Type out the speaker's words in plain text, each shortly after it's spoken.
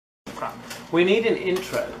crap. We need an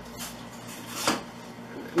intro.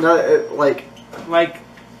 No, like,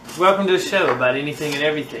 welcome to the show about anything and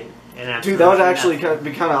everything. And dude, that would actually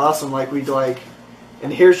be kind of awesome. Like, we'd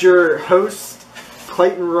and here's your host,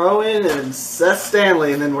 Clayton Rowan and Seth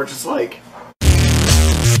Stanley, and then we're just like...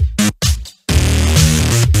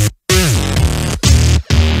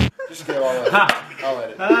 Just go, I'll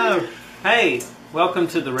edit. Oh, hey, welcome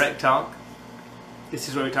to the Rec Talk. This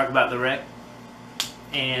is where we talk about the rec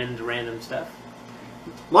and random stuff.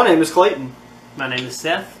 My name is Clayton. My name is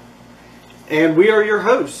Seth. And we are your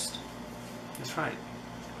host. That's right.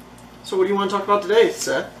 So what do you want to talk about today,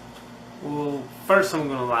 Seth? Well, first I'm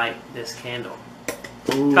going to light this candle.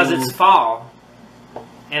 Because it's fall,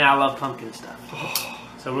 and I love pumpkin stuff.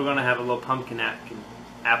 So we're going to have a little pumpkin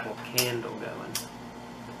apple candle going.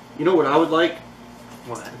 You know what I would like?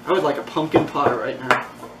 What? I would like a pumpkin pie right now.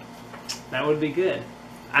 That would be good.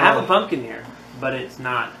 I have a pumpkin here, but it's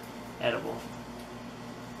not edible.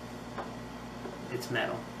 It's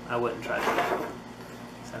metal. I wouldn't try that.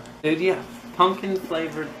 So, dude, yeah, pumpkin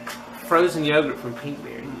flavored frozen yogurt from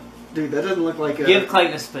Pinkberry. Dude, that doesn't look like a... Give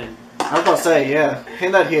Clayton a spoon. I was about to say, yeah.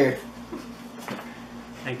 Hand that here.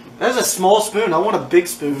 Thank you. That's a small spoon. I want a big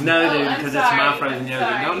spoon. No, dude, because it's my frozen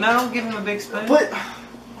yogurt. No, don't give him a big spoon. But...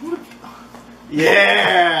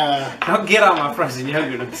 Yeah! Don't get on my frozen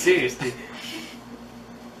yogurt. I'm serious, dude.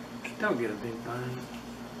 Don't get a big bone.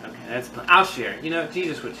 Okay, that's fine. I'll share. You know,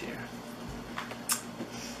 Jesus would share.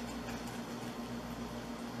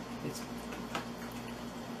 It's...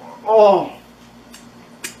 Oh!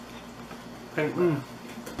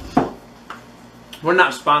 We're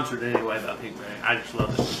not sponsored in any way by Pinkberry. I just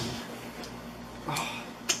love it. Oh.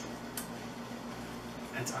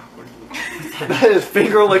 That's awkward. That is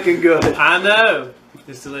finger licking good. I know.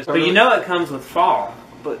 It's delicious. But you know it comes with fall.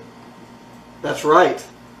 But that's right.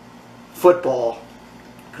 Football.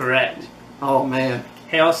 Correct. Oh man.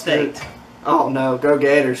 Hail State. Oh no, go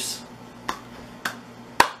Gators.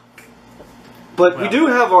 But we do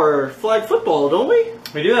have our flag football, don't we?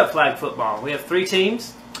 We do have flag football. We have 3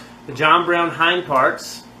 teams. The John Brown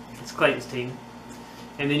Hindparts. It's Clayton's team.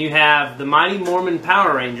 And then you have the Mighty Mormon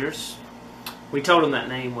Power Rangers. We told them that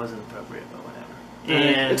name wasn't appropriate, but whatever.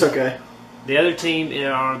 And it's okay. The other team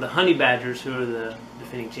are the Honey Badgers, who are the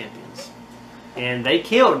defending champions. And they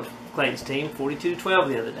killed Clayton's team 42-12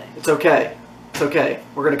 the other day. It's okay. It's okay.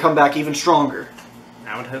 We're going to come back even stronger.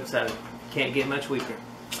 I would hope so. Can't get much weaker.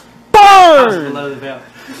 Burn! Below the belt.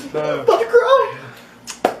 About to cry.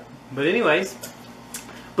 But anyways.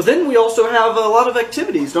 But then we also have a lot of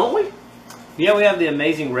activities, don't we? Yeah, we have the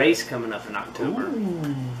Amazing Race coming up in October.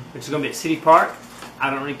 Ooh. Which is going to be at City Park. I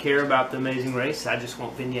don't really care about the Amazing Race. I just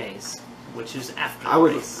want beignets, which is after the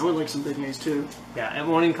race. I would like some beignets too. Yeah, at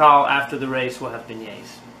morning call after the race, we'll have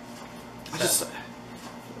beignets.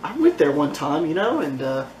 I went there one time, you know, and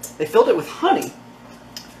they filled it with honey.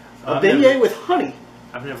 A beignet with honey.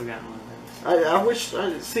 I've never gotten one of those. I wish.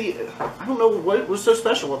 I don't know what was so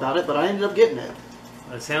special about it, but I ended up getting it.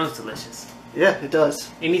 Well, it sounds delicious. Yeah, it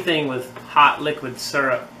does. Anything with hot liquid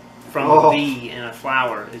syrup from a bee and a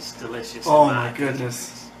flower is delicious. Oh my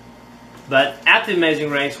goodness. But at the Amazing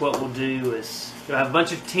Race, what we'll do is we'll have a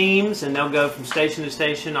bunch of teams, and they'll go from station to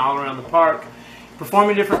station all around the park,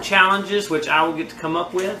 performing different challenges, which I will get to come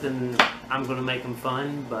up with, and I'm going to make them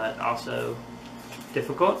fun, but also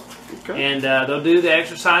difficult. Okay. And they'll do the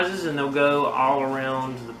exercises, and they'll go all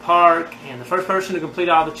around the park, and the first person to complete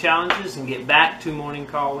all the challenges and get back to morning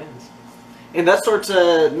call wins. And that starts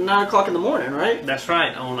at 9 o'clock in the morning, right? That's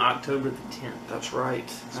right, on October the 10th. That's right.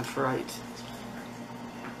 That's right.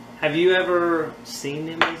 Have you ever seen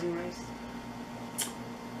The Amazing Race?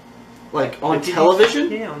 Like on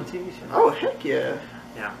television? Yeah, on the TV show. Oh, heck yeah.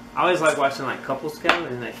 Yeah. I always like watching like couples go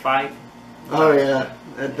and they fight. Oh yeah.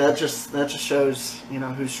 That just shows, you know,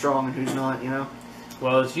 who's strong and who's not, you know?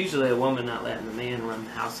 Well, it's usually a woman not letting the man run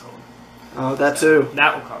the household. Oh, that too.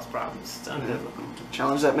 That will cause problems. It's unbiblical.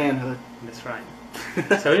 Challenge that manhood. That's right.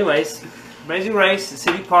 So anyways, Amazing Race at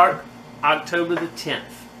City Park, October the 10th.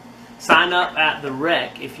 Sign up at the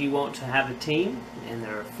Rec if you want to have a team, and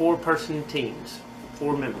there are 4-person teams,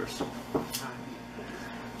 4 members.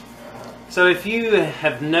 So if you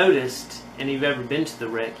have noticed, and you've ever been to the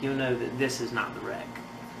Rec, you'll know that this is not the Rec.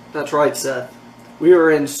 That's right, Seth. We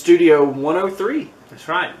are in Studio 103. That's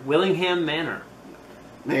right, Willingham Manor.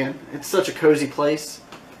 Man, it's such a cozy place.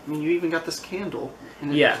 I mean, you even got this candle.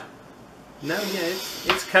 Yeah. No, yeah,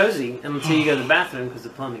 it's cozy until you go to the bathroom because the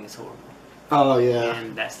plumbing is horrible. Oh, yeah.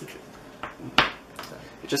 And that's the truth. So,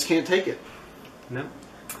 you just can't take it. No,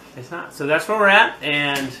 it's not. So that's where we're at,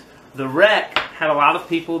 and the Rec had a lot of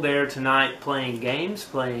people there tonight playing games,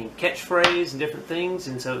 playing catchphrase and different things,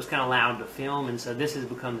 and so it was kind of loud to film, and so this has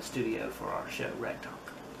become the studio for our show, Rec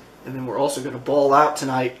Talk. And then we're also going to ball out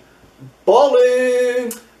tonight.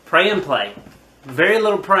 Balling! Pray and play. Very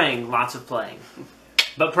little praying, lots of playing.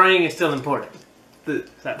 But praying is still important. The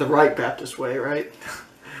right Baptist way, right?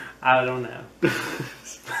 I don't know.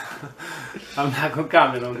 I'm not going to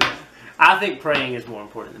comment on that. I think praying is more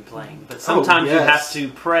important than playing. But sometimes you have to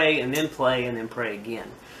pray and then play again.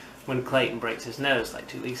 When Clayton breaks his nose like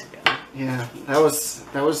 2 weeks ago. Yeah, that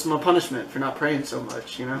was my punishment for not praying so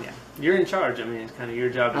much, you know? Yeah. You're in charge. I mean, it's kind of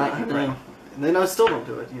your job to make you pray. And then I still don't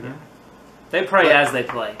do it, you know? They pray as they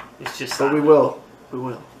play. It's just But we will. We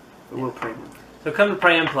will pray more. So come to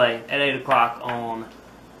Pray and Play at 8 o'clock on...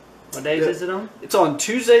 What days is it on? It's on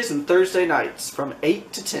Tuesdays and Thursday nights from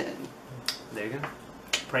 8 to 10. There you go.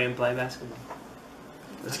 Pray and play basketball.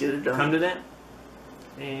 Let's get it done. Come to that.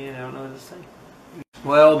 And I don't know what to say.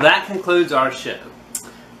 Well, that concludes our show.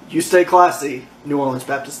 You stay classy, New Orleans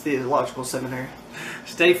Baptist Theological Seminary.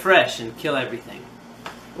 Stay fresh and kill everything.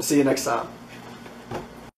 We'll see you next time.